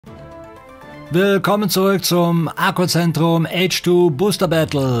Willkommen zurück zum Aquacentrum H2 Booster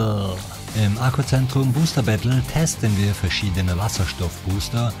Battle. Im Aquacentrum Booster Battle testen wir verschiedene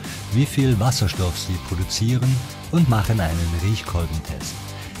Wasserstoffbooster, wie viel Wasserstoff sie produzieren und machen einen Riechkolbentest.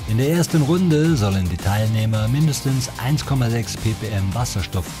 In der ersten Runde sollen die Teilnehmer mindestens 1,6 ppm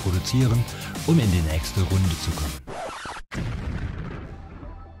Wasserstoff produzieren, um in die nächste Runde zu kommen.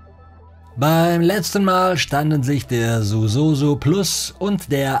 Beim letzten Mal standen sich der Susoso Plus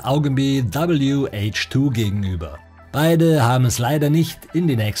und der Augenbi WH2 gegenüber. Beide haben es leider nicht in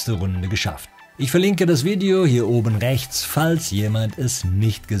die nächste Runde geschafft. Ich verlinke das Video hier oben rechts, falls jemand es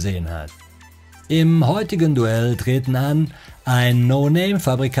nicht gesehen hat. Im heutigen Duell treten an ein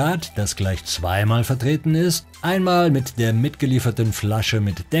No-Name-Fabrikat, das gleich zweimal vertreten ist, einmal mit der mitgelieferten Flasche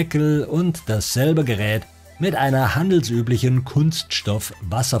mit Deckel und dasselbe Gerät mit einer handelsüblichen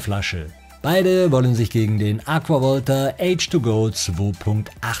Kunststoff-Wasserflasche. Beide wollen sich gegen den Aquavolta H2Go 2.8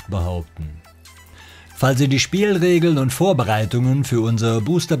 behaupten. Falls ihr die Spielregeln und Vorbereitungen für unser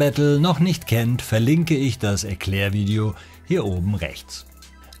Booster Battle noch nicht kennt, verlinke ich das Erklärvideo hier oben rechts.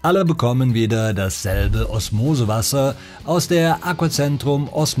 Alle bekommen wieder dasselbe Osmosewasser aus der Aquacentrum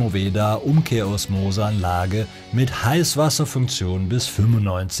Osmosegegner Umkehrosmose Anlage mit Heißwasserfunktion bis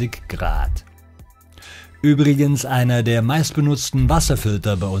 95 Grad. Übrigens einer der meistbenutzten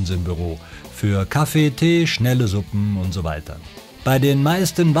Wasserfilter bei uns im Büro für Kaffee, Tee, schnelle Suppen und so weiter. Bei den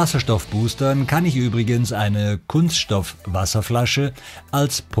meisten Wasserstoffboostern kann ich übrigens eine Kunststoffwasserflasche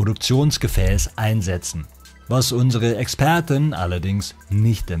als Produktionsgefäß einsetzen, was unsere Experten allerdings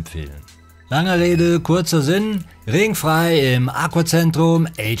nicht empfehlen. Lange Rede, kurzer Sinn, ringfrei im Aquacentrum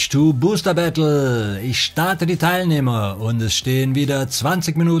H2 Booster Battle. Ich starte die Teilnehmer und es stehen wieder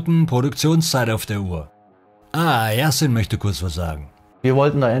 20 Minuten Produktionszeit auf der Uhr. Jasin möchte kurz was sagen. Wir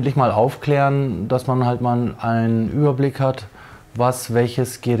wollten da endlich mal aufklären, dass man halt mal einen Überblick hat, was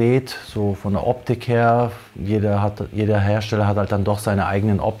welches Gerät, so von der Optik her, jeder Hersteller hat halt dann doch seine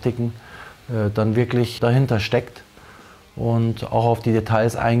eigenen Optiken, dann wirklich dahinter steckt und auch auf die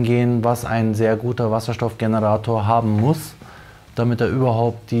Details eingehen, was ein sehr guter Wasserstoffgenerator haben muss, damit er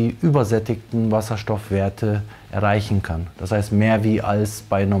überhaupt die übersättigten Wasserstoffwerte erreichen kann. Das heißt, mehr wie als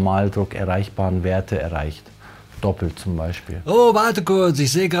bei Normaldruck erreichbaren Werte erreicht. Doppelt zum Beispiel. Oh, warte kurz,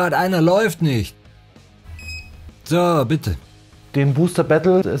 ich sehe gerade, einer läuft nicht. So, bitte. Den Booster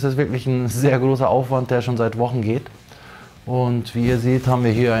Battle ist es wirklich ein sehr großer Aufwand, der schon seit Wochen geht. Und wie ihr seht, haben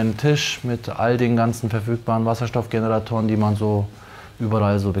wir hier einen Tisch mit all den ganzen verfügbaren Wasserstoffgeneratoren, die man so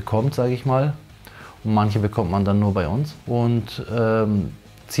überall so bekommt, sage ich mal. Und manche bekommt man dann nur bei uns. Und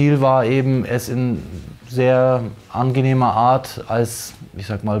Ziel war eben, es in sehr angenehmer Art als, ich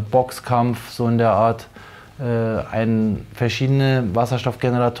sag mal, Boxkampf, so in der Art, verschiedene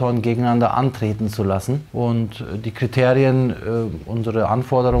Wasserstoffgeneratoren gegeneinander antreten zu lassen und die Kriterien, unsere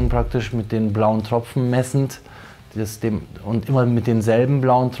Anforderungen praktisch mit den blauen Tropfen messend und immer mit denselben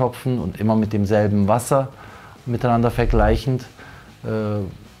blauen Tropfen und immer mit demselben Wasser miteinander vergleichend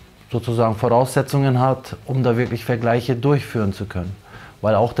sozusagen Voraussetzungen hat, um da wirklich Vergleiche durchführen zu können.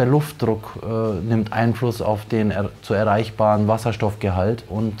 Weil auch der Luftdruck nimmt Einfluss auf den zu erreichbaren Wasserstoffgehalt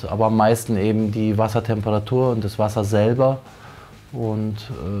und aber am meisten eben die Wassertemperatur und das Wasser selber. Und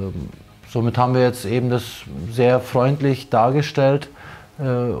somit haben wir jetzt eben das sehr freundlich dargestellt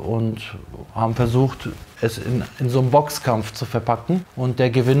und haben versucht, es in so einen Boxkampf zu verpacken. Und der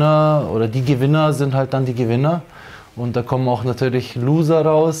Gewinner oder die Gewinner sind halt dann die Gewinner. Und da kommen auch natürlich Loser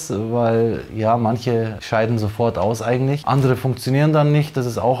raus, weil ja, manche scheiden sofort aus eigentlich. Andere funktionieren dann nicht, das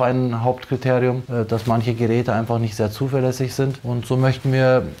ist auch ein Hauptkriterium, dass manche Geräte einfach nicht sehr zuverlässig sind. Und so möchten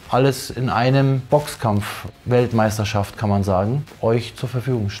wir alles in einem Boxkampf, Weltmeisterschaft kann man sagen, euch zur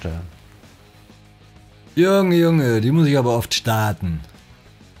Verfügung stellen. Junge, die muss ich aber oft starten.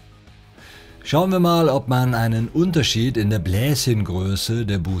 Schauen wir mal, ob man einen Unterschied in der Bläschengröße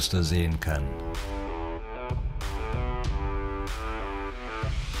der Booster sehen kann.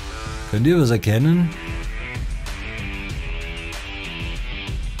 Könnt ihr was erkennen?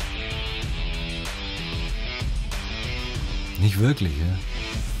 Nicht wirklich, ja?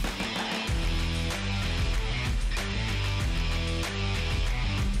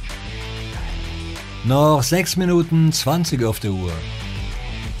 Noch 6 Minuten 20 auf der Uhr.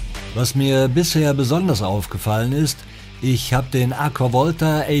 Was mir bisher besonders aufgefallen ist, ich habe den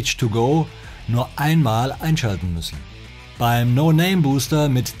Aquavolta H2Go nur einmal einschalten müssen. Beim No-Name-Booster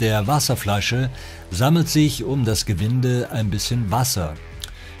mit der Wasserflasche sammelt sich um das Gewinde ein bisschen Wasser.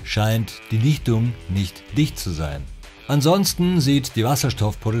 Scheint die Dichtung nicht dicht zu sein. Ansonsten sieht die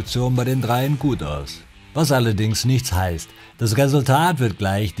Wasserstoffproduktion bei den dreien gut aus. Was allerdings nichts heißt. Das Resultat wird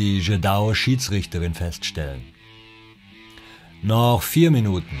gleich die H2-Schiedsrichterin feststellen. Noch 4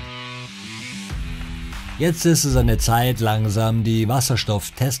 Minuten. Jetzt ist es an der Zeit, langsam die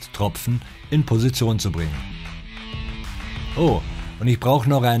Wasserstoff-Testtropfen in Position zu bringen. Oh, und ich brauche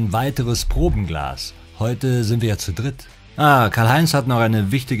noch ein weiteres Probenglas. Heute sind wir ja zu dritt. Karl-Heinz hat noch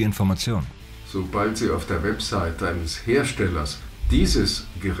eine wichtige Information. Sobald Sie auf der Website eines Herstellers dieses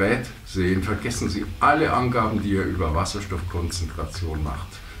Gerät sehen, vergessen Sie alle Angaben, die er über Wasserstoffkonzentration macht.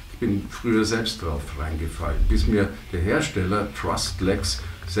 Ich bin früher selbst drauf reingefallen, bis mir der Hersteller Trustlex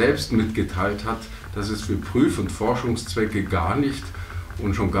selbst mitgeteilt hat, dass es für Prüf- und Forschungszwecke gar nicht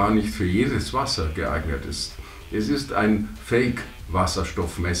und schon gar nicht für jedes Wasser geeignet ist. Es ist ein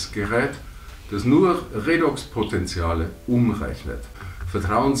Fake-Wasserstoffmessgerät, das nur Redoxpotenziale umrechnet.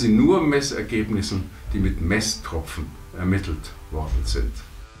 Vertrauen Sie nur Messergebnissen, die mit Messtropfen ermittelt worden sind.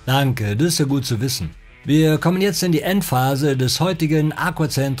 Danke, das ist ja gut zu wissen. Wir kommen jetzt in die Endphase des heutigen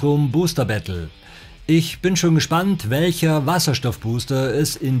Aquacentrum Booster Battle. Ich bin schon gespannt, welcher Wasserstoffbooster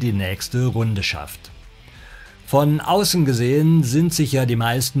es in die nächste Runde schafft. Von außen gesehen sind sich ja die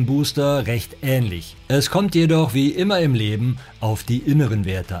meisten Booster recht ähnlich. Es kommt jedoch wie immer im Leben auf die inneren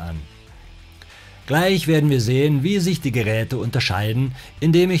Werte an. Gleich werden wir sehen, wie sich die Geräte unterscheiden,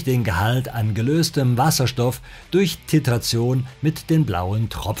 indem ich den Gehalt an gelöstem Wasserstoff durch Titration mit den blauen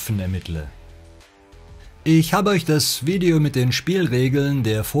Tropfen ermittle. Ich habe euch das Video mit den Spielregeln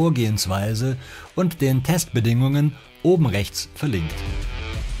der Vorgehensweise und den Testbedingungen oben rechts verlinkt.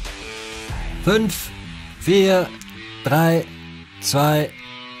 5, 4, 3, 2,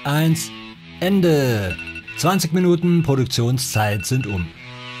 1, Ende! 20 Minuten Produktionszeit sind um.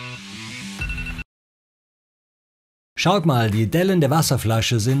 Schaut mal, die Dellen der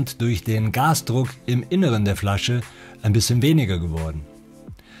Wasserflasche sind durch den Gasdruck im Inneren der Flasche ein bisschen weniger geworden.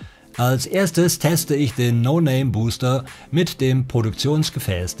 Als erstes teste ich den No-Name-Booster mit dem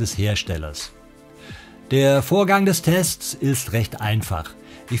Produktionsgefäß des Herstellers. Der Vorgang des Tests ist recht einfach.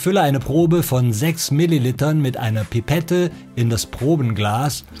 Ich fülle eine Probe von 6 ml mit einer Pipette in das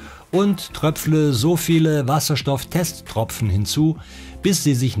Probenglas und tröpfle so viele Wasserstoff-Testtropfen hinzu, bis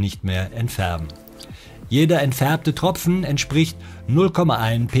sie sich nicht mehr entfärben. Jeder entfärbte Tropfen entspricht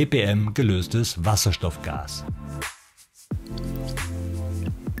 0,1 ppm gelöstes Wasserstoffgas.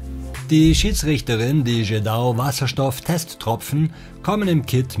 Die Schiedsrichterin, die H2-Wasserstoff-Testtropfen, kommen im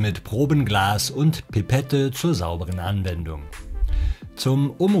Kit mit Probenglas und Pipette zur sauberen Anwendung. Zum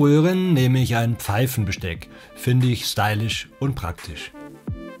Umrühren nehme ich ein Pfeifenbesteck, finde ich stylisch und praktisch.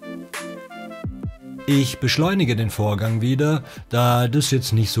 Ich beschleunige den Vorgang wieder, da das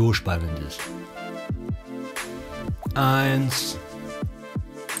jetzt nicht so spannend ist. 1,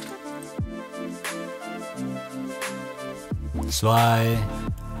 2,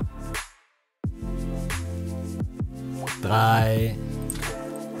 3,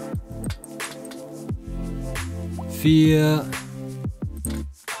 4,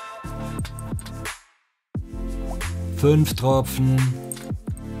 5 Tropfen,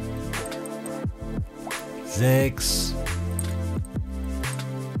 6,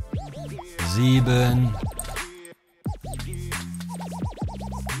 7,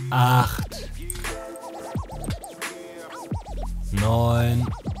 8, 9,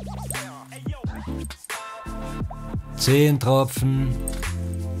 10 Tropfen,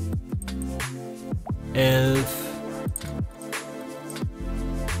 11,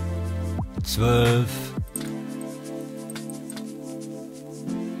 12,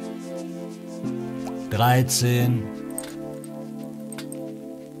 13,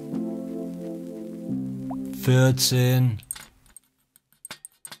 14.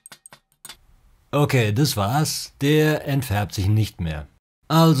 Okay, das war's. Der entfärbt sich nicht mehr.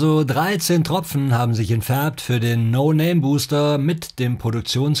 Also 13 Tropfen haben sich entfärbt für den No-Name-Booster mit dem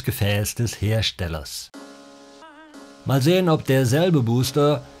Produktionsgefäß des Herstellers. Mal sehen, ob derselbe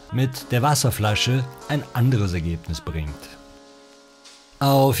Booster mit der Wasserflasche ein anderes Ergebnis bringt.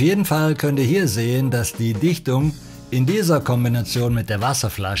 Auf jeden Fall könnt ihr hier sehen, dass die Dichtung in dieser Kombination mit der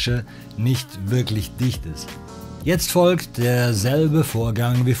Wasserflasche nicht wirklich dicht ist. Jetzt folgt derselbe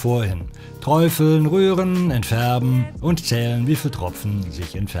Vorgang wie vorhin. Träufeln, rühren, entfärben und zählen, wie viele Tropfen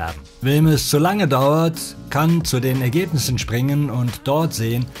sich entfärben. Wem es zu lange dauert, kann zu den Ergebnissen springen und dort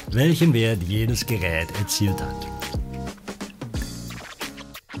sehen, welchen Wert jedes Gerät erzielt hat.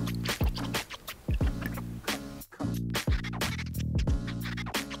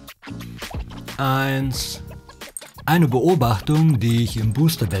 Eine Beobachtung, die ich im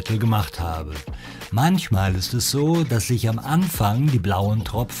Booster Battle gemacht habe. Manchmal ist es so, dass sich am Anfang die blauen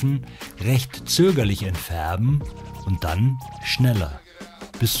Tropfen recht zögerlich entfärben und dann schneller,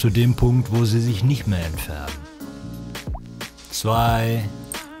 bis zu dem Punkt, wo sie sich nicht mehr entfärben. 2,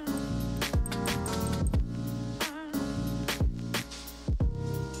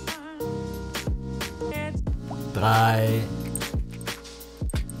 1. 3,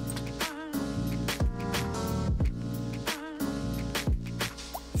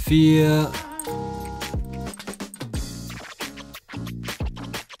 4,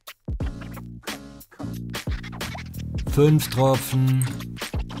 5 Tropfen,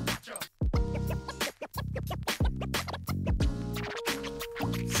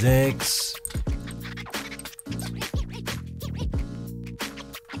 6,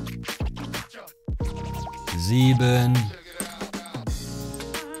 7,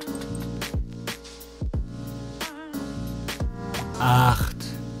 8,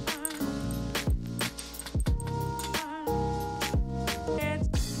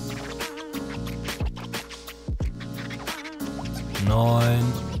 9.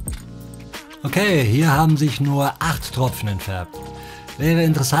 Okay, hier haben sich nur 8 Tropfen entfärbt. Wäre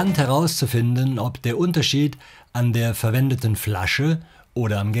interessant herauszufinden, ob der Unterschied an der verwendeten Flasche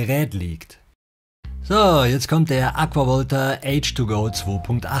oder am Gerät liegt. So, jetzt kommt der Aquavolta H2-Go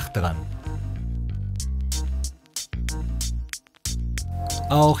 2.8 dran.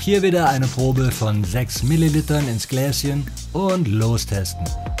 Auch hier wieder eine Probe von 6 Millilitern ins Gläschen und lostesten.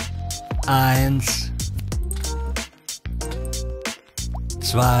 1,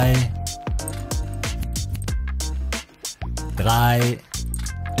 2, 3.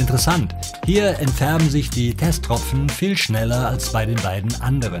 Interessant, hier entfärben sich die Testtropfen viel schneller als bei den beiden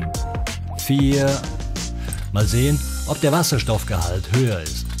anderen. 4. Mal sehen, ob der Wasserstoffgehalt höher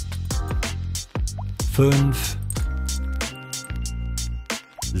ist. 5,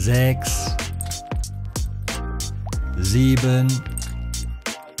 6, 7,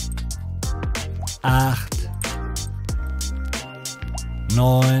 8,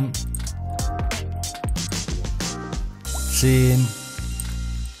 9, 10,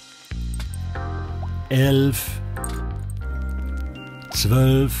 11,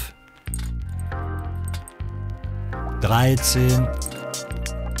 12, 13,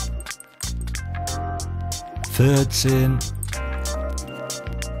 14,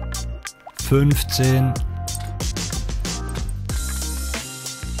 15,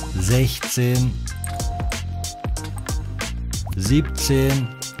 16, 17,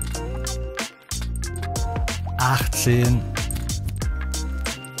 18,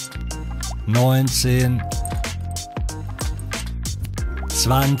 19,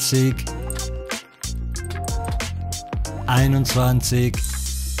 20, 21,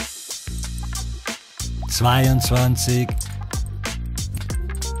 22.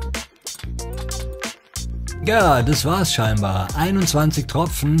 Ja, das war's scheinbar. 21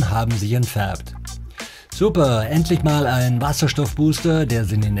 Tropfen haben sich entfärbt. Super, endlich mal ein Wasserstoffbooster, der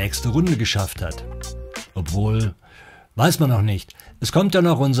es in die nächste Runde geschafft hat. Obwohl, weiß man noch nicht. Es kommt ja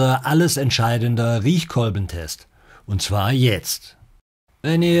noch unser alles entscheidender Riechkolbentest. Und zwar jetzt.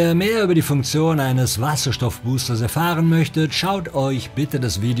 Wenn ihr mehr über die Funktion eines Wasserstoffboosters erfahren möchtet, schaut euch bitte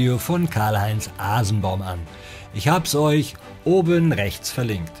das Video von Karl-Heinz ASENBAUM an. Ich hab's euch oben rechts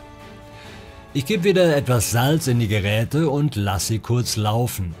verlinkt. Ich gebe wieder etwas Salz in die Geräte und lasse sie kurz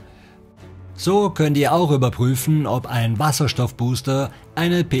laufen. So könnt ihr auch überprüfen, ob ein Wasserstoffbooster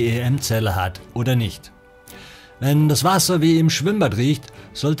eine PEM-Zelle hat oder nicht. Wenn das Wasser wie im Schwimmbad riecht,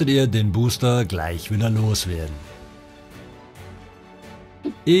 solltet ihr den Booster gleich wieder loswerden.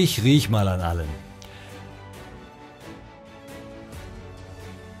 Ich riech mal an allen.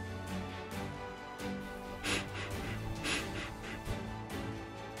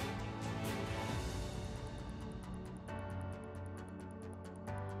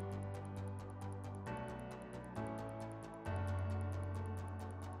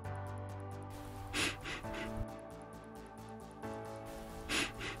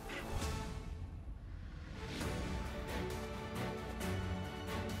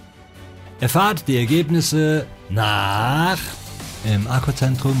 Erfahrt die Ergebnisse nach... Im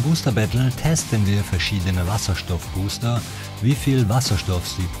Aquacentrum Booster Battle testen wir verschiedene Wasserstoffbooster, wie viel Wasserstoff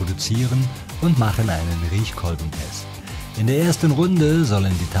sie produzieren und machen einen Riechkolbentest. In der ersten Runde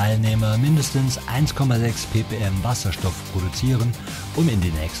sollen die Teilnehmer mindestens 1,6 ppm Wasserstoff produzieren, um in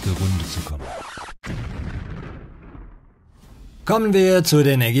die nächste Runde zu kommen. Kommen wir zu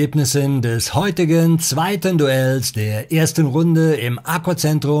den Ergebnissen des heutigen zweiten Duells der ersten Runde im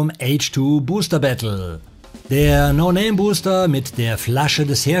Aquacentrum H2 Booster Battle. Der No-Name-Booster mit der Flasche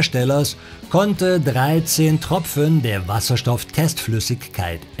des Herstellers konnte 13 Tropfen der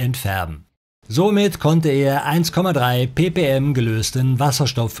Wasserstofftestflüssigkeit entfärben. Somit konnte er 1,3 ppm gelösten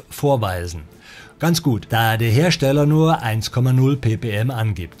Wasserstoff vorweisen. Ganz gut, da der Hersteller nur 1,0 ppm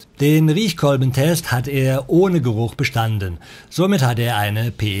angibt. Den Riechkolbentest hat er ohne Geruch bestanden, somit hat er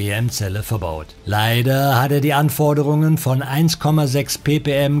eine PEM-Zelle verbaut. Leider hat er die Anforderungen von 1,6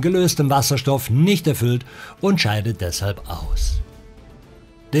 ppm gelöstem Wasserstoff nicht erfüllt und scheidet deshalb aus.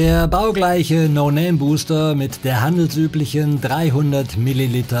 Der baugleiche No-Name-Booster mit der handelsüblichen 300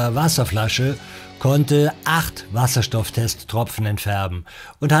 ml Wasserflasche konnte 8 Wasserstofftesttropfen entfärben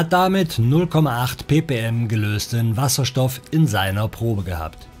und hat damit 0,8 ppm gelösten Wasserstoff in seiner Probe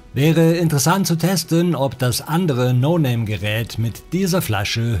gehabt. Wäre interessant zu testen, ob das andere No-Name-Gerät mit dieser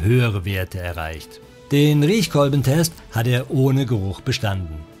Flasche höhere Werte erreicht. Den Riechkolbentest hat er ohne Geruch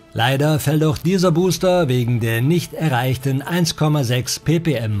bestanden. Leider fällt auch dieser Booster wegen der nicht erreichten 1,6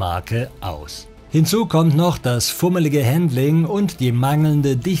 ppm-Marke aus. Hinzu kommt noch das fummelige Handling und die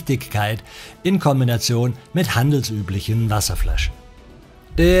mangelnde Dichtigkeit in Kombination mit handelsüblichen Wasserflaschen.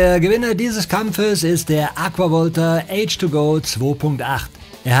 Der Gewinner dieses Kampfes ist der Aquavolta H2-Go 2.8.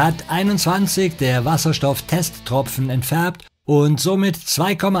 Er hat 21 der Wasserstoff-Testtropfen entfärbt und somit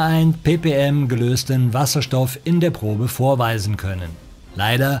 2,1 ppm gelösten Wasserstoff in der Probe vorweisen können.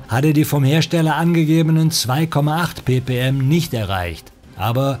 Leider hat er die vom Hersteller angegebenen 2,8 ppm nicht erreicht.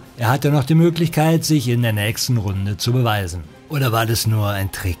 Aber er hatte noch die Möglichkeit, sich in der nächsten Runde zu beweisen. Oder war das nur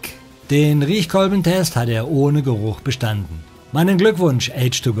ein Trick? Den Riechkolbentest hat er ohne Geruch bestanden. Meinen Glückwunsch,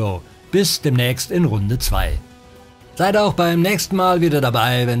 H2-Go. Bis demnächst in Runde 2. Seid auch beim nächsten Mal wieder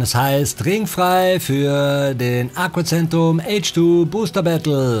dabei, wenn es heißt Ringfrei für den Aquacentrum H2 Booster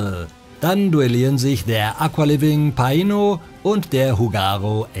Battle. Dann duellieren sich der Aqualiving Paino und der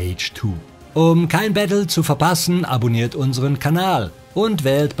Hugaro H2. Um kein Battle zu verpassen, abonniert unseren Kanal und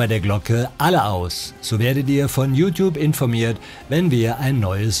wählt bei der Glocke alle aus. So werdet ihr von YouTube informiert, wenn wir ein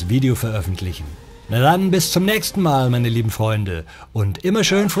neues Video veröffentlichen. Na dann bis zum nächsten Mal, meine lieben Freunde, und immer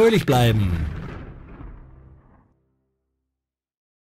schön fröhlich bleiben.